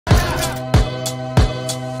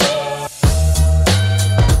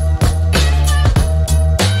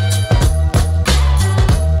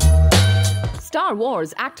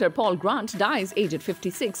Wars actor Paul Grant dies aged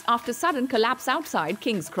 56 after sudden collapse outside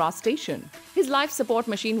King's Cross Station. His life support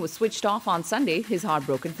machine was switched off on Sunday, his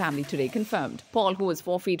heartbroken family today confirmed. Paul, who is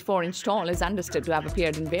 4 feet 4 inches tall, is understood to have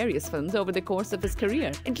appeared in various films over the course of his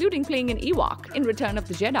career, including playing an Ewok in Return of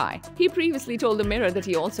the Jedi. He previously told The Mirror that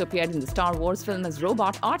he also appeared in the Star Wars film as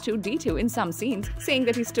robot R2-D2 in some scenes, saying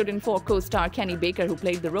that he stood in for co-star Kenny Baker, who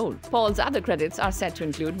played the role. Paul's other credits are said to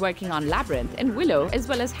include working on Labyrinth and Willow, as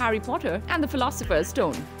well as Harry Potter and the Philosopher's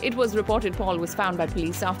Stone. It was reported Paul was found by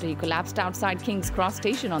police after he collapsed outside King's Cross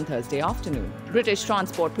Station on Thursday afternoon. British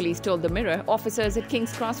Transport Police told The Mirror officers at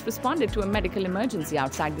King's Cross responded to a medical emergency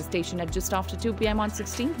outside the station at just after 2 p.m. on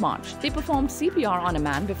 16 March. They performed CPR on a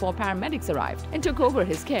man before paramedics arrived and took over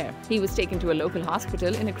his care. He was taken to a local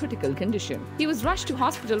hospital in a critical condition. He was rushed to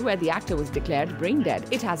hospital where the actor was declared brain dead,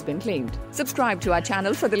 it has been claimed. Subscribe to our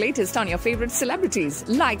channel for the latest on your favorite celebrities.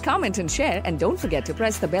 Like, comment and share, and don't forget to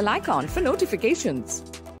press the bell icon for notifications.